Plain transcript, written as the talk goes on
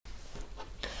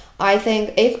I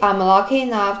think if I'm lucky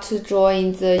enough to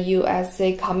join the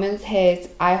USC communities,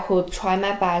 I would try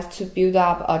my best to build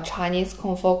up a Chinese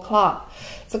Kung Fu club.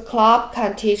 The club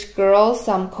can teach girls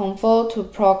some Kung Fu to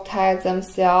protect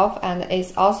themselves, and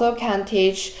it also can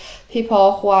teach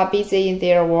people who are busy in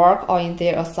their work or in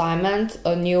their assignment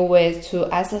a new ways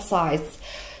to exercise.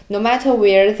 No matter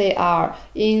where they are,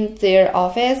 in their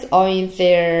office or in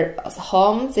their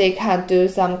home, they can do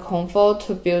some Kung Fu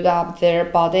to build up their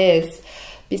bodies.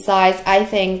 Besides, I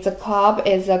think the club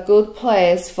is a good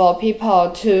place for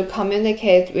people to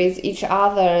communicate with each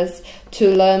other,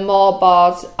 to learn more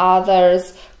about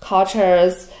others'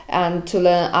 cultures, and to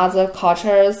learn other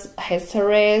cultures,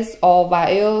 histories, or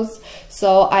values.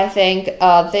 So I think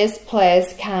this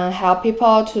place can help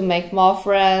people to make more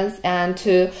friends and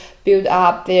to build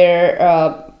up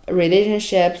their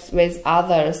relationships with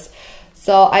others.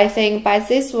 So I think by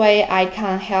this way, I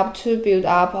can help to build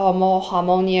up a more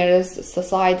harmonious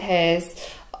societies,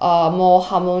 more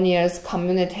harmonious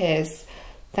communities.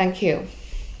 Thank you.